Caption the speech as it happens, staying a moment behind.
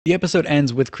The episode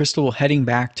ends with Crystal heading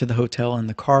back to the hotel in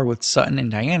the car with Sutton and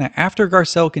Diana after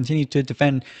Garcelle continued to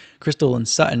defend Crystal and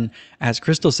Sutton, as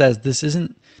Crystal says this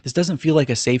doesn't feel like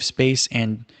a safe space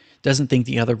and doesn't think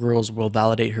the other girls will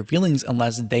validate her feelings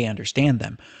unless they understand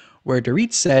them. Where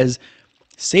Dorit says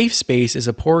safe space is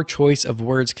a poor choice of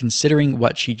words considering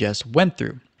what she just went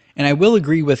through. And I will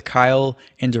agree with Kyle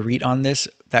and Dorit on this,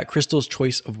 that Crystal's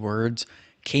choice of words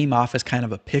came off as kind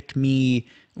of a pick-me,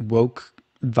 woke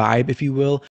vibe, if you will.